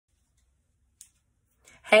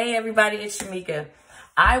Hey everybody, it's Shamika.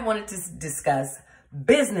 I wanted to discuss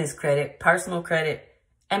business credit, personal credit,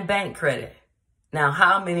 and bank credit. Now,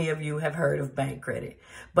 how many of you have heard of bank credit?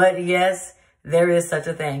 But yes, there is such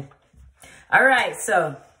a thing. All right,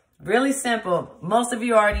 so really simple. Most of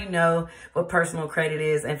you already know what personal credit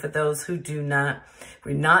is. And for those who do not,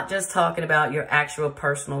 we're not just talking about your actual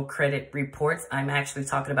personal credit reports. I'm actually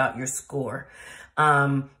talking about your score.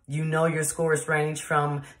 You know your scores range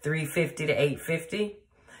from 350 to 850.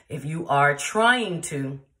 If you are trying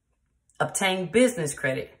to obtain business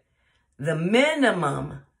credit, the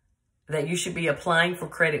minimum that you should be applying for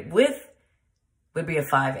credit with would be a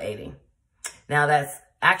 580. Now that's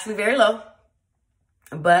actually very low,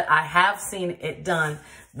 but I have seen it done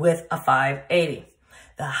with a 580.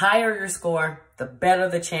 The higher your score, the better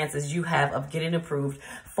the chances you have of getting approved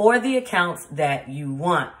for the accounts that you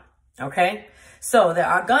want, okay? So there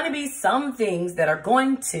are going to be some things that are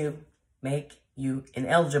going to make you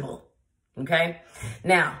ineligible, okay?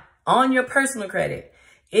 Now, on your personal credit,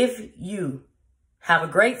 if you have a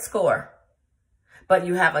great score, but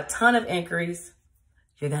you have a ton of inquiries,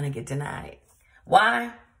 you're going to get denied.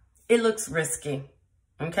 Why? It looks risky,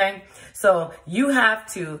 okay? So you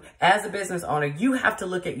have to, as a business owner, you have to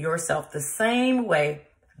look at yourself the same way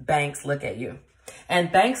banks look at you. And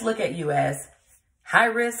banks look at you as high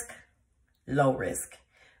risk, low risk.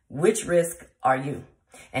 Which risk are you?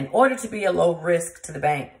 In order to be a low risk to the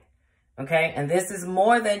bank, okay, and this is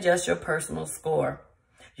more than just your personal score,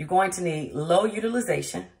 you're going to need low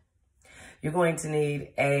utilization. You're going to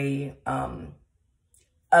need a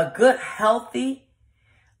good, healthy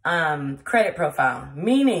credit profile,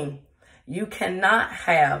 meaning you cannot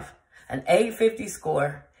have an 850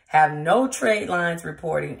 score, have no trade lines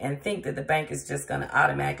reporting, and think that the bank is just going to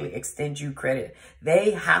automatically extend you credit.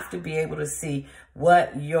 They have to be able to see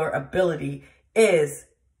what your ability is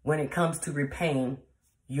when it comes to repaying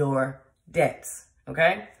your debts,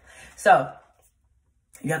 okay? So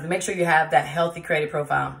you have to make sure you have that healthy credit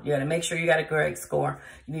profile. You got to make sure you got a great score.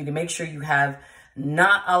 You need to make sure you have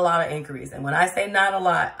not a lot of inquiries. And when I say not a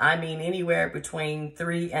lot, I mean anywhere between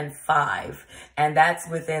 3 and 5. And that's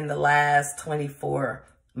within the last 24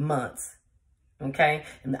 months. Okay.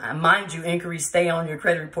 And mind you, inquiries stay on your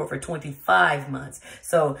credit report for 25 months.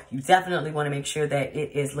 So you definitely want to make sure that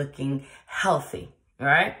it is looking healthy. All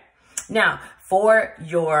right. Now, for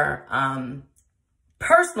your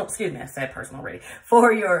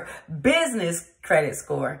for your business credit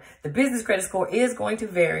score, the business credit score is going to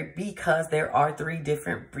vary because there are 3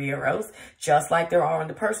 different bureaus. Just like there are on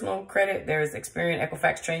the personal credit, there's Experian,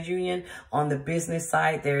 Equifax, TransUnion. On the business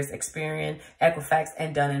side, there's Experian, Equifax,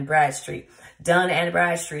 and Dun and Bradstreet. Dun and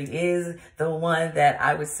Bradstreet is the one that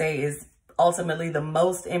I would say is ultimately the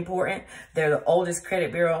most important. They're the oldest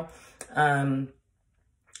credit bureau.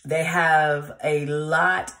 They have a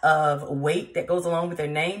lot of weight that goes along with their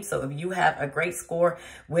name. So if you have a great score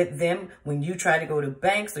with them, when you try to go to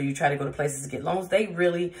banks or you try to go to places to get loans, they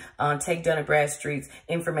really take Dun & Bradstreet's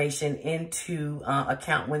information into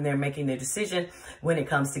account when they're making their decision when it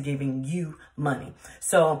comes to giving you money.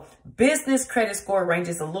 So business credit score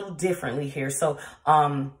ranges a little differently here. So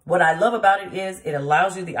what I love about it is it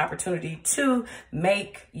allows you the opportunity to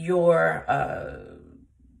make your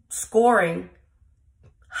scoring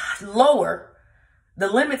lower. The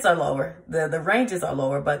limits are lower, the ranges are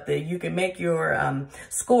lower, but you can make your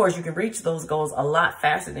scores, you can reach those goals a lot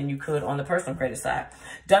faster than you could on the personal credit side.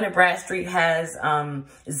 Dun & Bradstreet has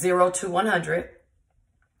 0 to 100.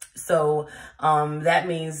 So that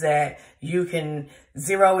means that you can,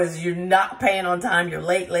 0 is you're not paying on time, you're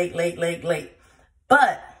late.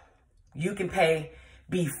 But you can pay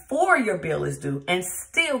before your bill is due and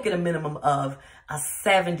still get a minimum of a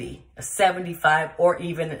 70, a 75, or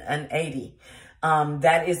even an 80.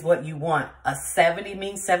 That is what you want. A 70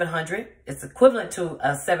 means 700. It's equivalent to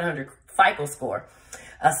a 700 FICO score.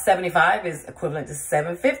 A 75 is equivalent to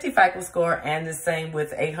 750 FICO score, and the same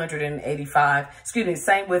with 885. Excuse me,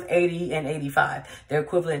 same with 80 and 85. They're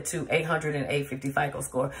equivalent to 800 and 850 FICO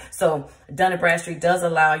score. So Dun & Bradstreet does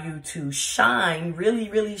allow you to shine,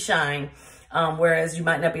 really shine. Whereas you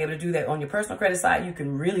might not be able to do that on your personal credit side, you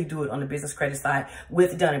can really do it on the business credit side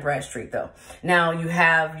with Dun & Bradstreet though. Now you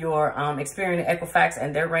have your Experian and Equifax,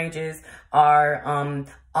 and their ranges are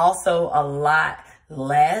also a lot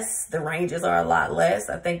less. The ranges are a lot less.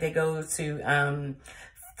 I think they go to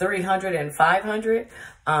 300 and 500.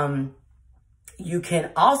 You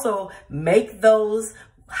can also make those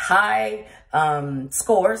high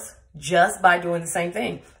scores just by doing the same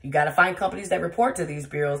thing. You got to find companies that report to these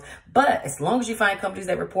bureaus. But as long as you find companies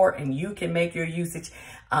that report and you can make your usage,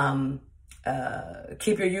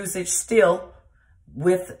 keep your usage still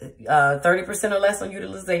with 30% or less on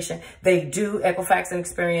utilization. They do Equifax and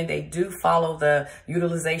Experian. They do follow the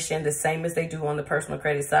utilization the same as they do on the personal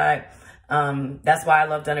credit side. That's why I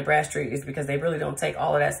love Dun and Bradstreet, is because they really don't take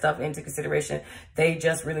all of that stuff into consideration. They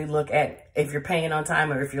just really look at if you're paying on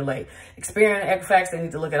time or if you're late. Experian and Equifax, they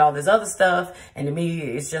need to look at all this other stuff. And to me,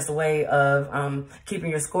 it's just a way of keeping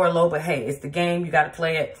your score low. But hey, it's the game. You got to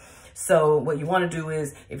play it. So what you want to do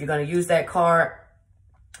is, if you're going to use that card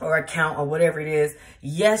or account or whatever it is,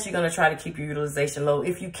 yes, you're going to try to keep your utilization low.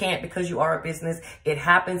 If you can't, because you are a business, it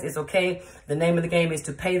happens. It's okay. The name of the game is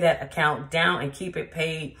to pay that account down and keep it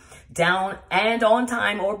paid down and on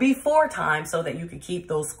time or before time, so that you can keep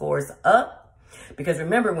those scores up. Because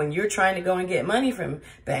remember, when you're trying to go and get money from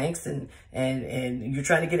banks and you're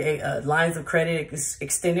trying to get lines of credit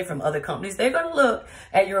extended from other companies, they're going to look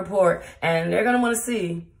at your report and they're going to want to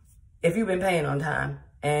see if you've been paying on time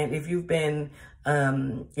and if you've been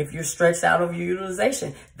if you're stretched out of your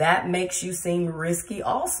utilization. That makes you seem risky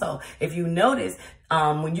also. If you notice,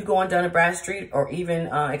 when you go on Dun and Bradstreet or even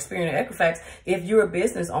Experian or Equifax, if you're a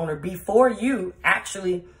business owner, before you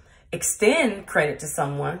actually extend credit to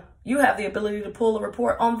someone, you have the ability to pull a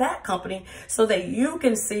report on that company so that you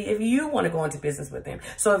can see if you want to go into business with them.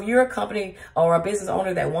 So if you're a company or a business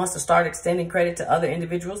owner that wants to start extending credit to other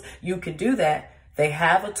individuals, you can do that. They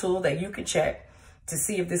have a tool that you can check to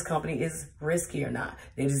see if this company is risky or not.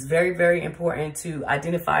 It is very, very important to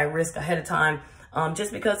identify risk ahead of time,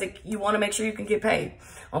 just because you want to make sure you can get paid.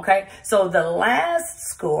 Okay, so the last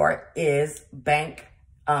score is bank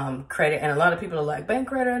credit. And a lot of people are like, bank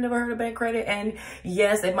credit? I never heard of bank credit. And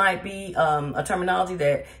yes, it might be a terminology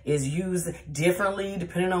that is used differently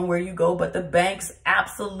depending on where you go, but the banks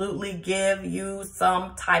absolutely give you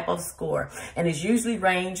some type of score. And it's usually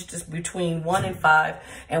ranged just between 1 and 5.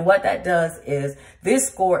 And what that does is, this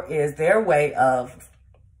score is their way of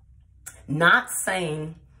not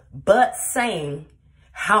saying, but saying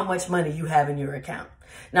how much money you have in your account.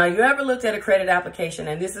 Now, you ever looked at a credit application,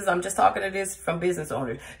 and I'm just talking to this from business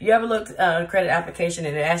owners. You ever looked at a credit application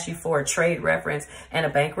and it asks you for a trade reference and a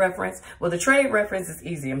bank reference? Well, the trade reference is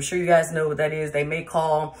easy. I'm sure you guys know what that is. They may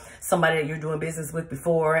call somebody that you're doing business with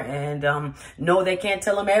before, and no, they can't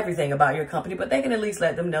tell them everything about your company, but they can at least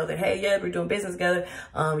let them know that, hey, yeah, we're doing business together.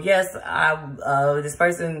 Yes, this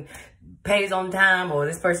person pays on time, or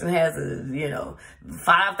this person has a,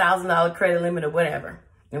 $5,000 credit limit or whatever.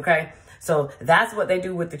 Okay. So that's what they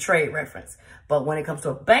do with the trade reference. But when it comes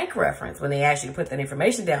to a bank reference, when they ask you to put that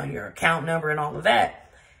information down, your account number and all of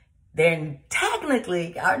that, they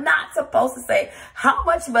technically are not supposed to say, how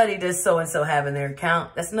much money does so-and-so have in their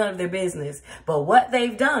account? That's none of their business. But what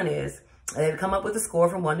they've done is, they've come up with a score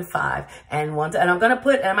from 1 to 5, and I'm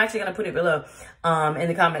actually going to put it below in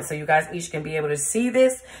the comments so you guys each can be able to see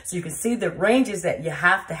this, so you can see the ranges that you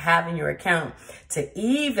have to have in your account to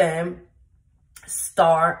even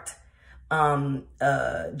start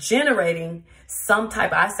generating some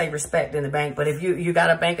type of, I say, respect in the bank. But if you got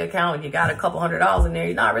a bank account and you got a couple $100s in there,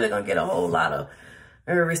 you're not really going to get a whole lot of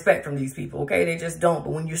respect from these people. Okay. They just don't.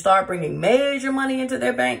 But when you start bringing major money into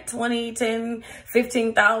their bank, 20, 10,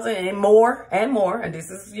 15,000 and more, and this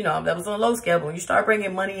is, that was on a low scale. But when you start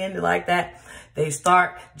bringing money into like that, they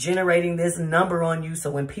start generating this number on you.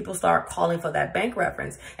 So when people start calling for that bank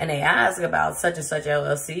reference and they ask about such and such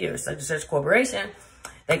LLC or such and such corporation,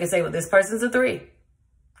 they can say, well, this person's a 3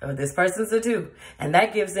 or this person's a 2. And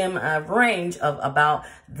that gives them a range of about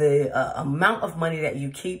the amount of money that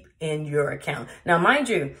you keep in your account. Now, mind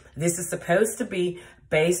you, this is supposed to be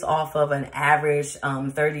based off of an average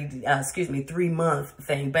 3-month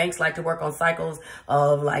thing. Banks like to work on cycles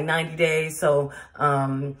of like 90 days. So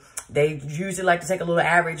they usually like to take a little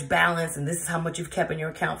average balance, and this is how much you've kept in your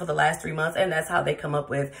account for the last 3 months. And that's how they come up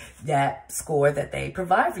with that score that they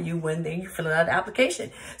provide for you when you're filling out the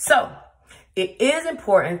application. So it is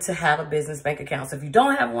important to have a business bank account. So if you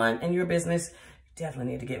don't have one in your business, you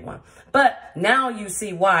definitely need to get one. But now you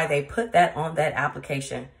see why they put that on that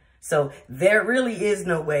application. So there really is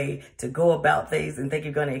no way to go about things and think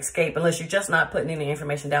you're going to escape unless you're just not putting any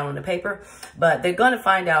information down on the paper. But they're going to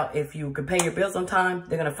find out if you can pay your bills on time.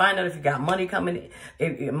 They're going to find out if you got money coming,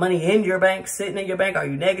 money in your bank, sitting in your bank. Are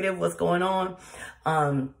you negative? What's going on?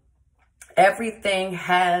 Everything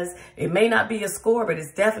has, it may not be a score, but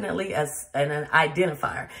it's definitely an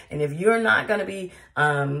identifier. And if you're not going to be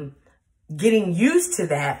getting used to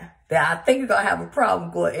that, I think you're going to have a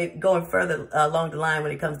problem going further along the line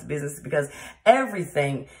when it comes to business, because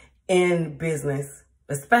everything in business,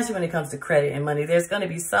 especially when it comes to credit and money, there's going to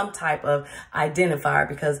be some type of identifier,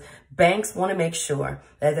 because banks want to make sure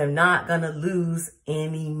that they're not going to lose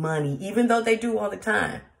any money, even though they do all the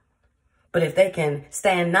time. But if they can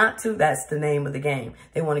stand not to, that's the name of the game.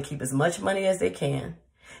 They want to keep as much money as they can.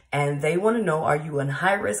 And they want to know, are you a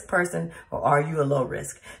high risk person or are you a low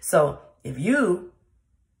risk? So if you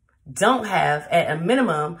don't have at a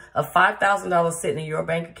minimum of $5,000 sitting in your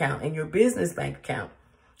bank account, in your business bank account,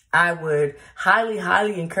 I would highly,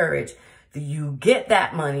 highly encourage that you get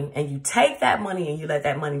that money and you take that money and you let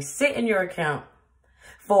that money sit in your account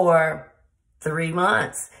for 3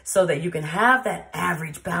 months so that you can have that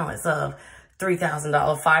average balance of $3,000,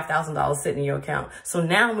 $5,000 sitting in your account. So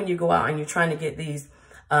now when you go out and you're trying to get these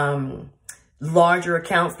larger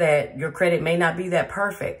accounts that your credit may not be that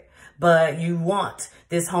perfect, but you want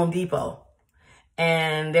this Home Depot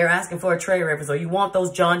and they're asking for a trade reference, or you want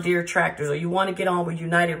those John Deere tractors, or you want to get on with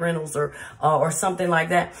United Rentals or something like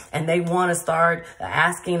that, and they want to start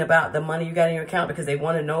asking about the money you got in your account because they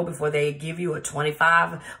want to know before they give you a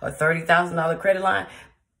 $25,000 or $30,000 credit line.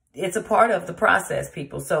 It's a part of the process,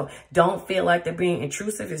 people. So don't feel like they're being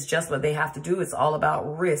intrusive. It's just what they have to do. It's all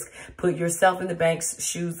about risk. Put yourself in the bank's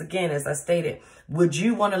shoes again, as I stated. Would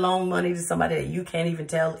you want to loan money to somebody that you can't even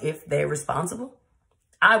tell if they're responsible?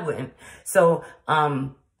 I wouldn't. So I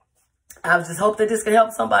just hope that this can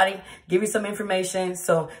help somebody, give you some information.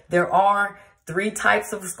 So there are 3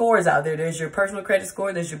 types of scores out there. There's your personal credit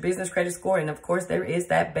score, there's your business credit score, and of course there is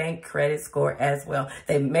that bank credit score as well.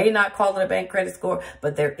 They may not call it a bank credit score,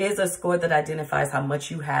 but there is a score that identifies how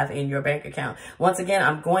much you have in your bank account. Once again,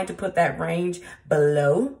 I'm going to put that range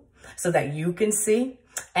below so that you can see.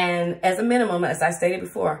 And as a minimum, as I stated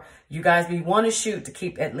before, you guys, we want to shoot to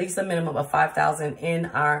keep at least a minimum of $5,000 in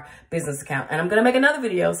our business account. And I'm going to make another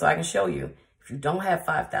video so I can show you. If you don't have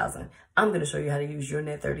 $5,000, I'm going to show you how to use your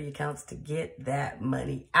Net 30 accounts to get that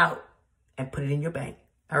money out and put it in your bank.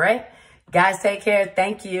 All right? Guys, take care.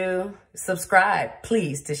 Thank you. Subscribe,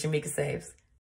 please, to Shamika Saves.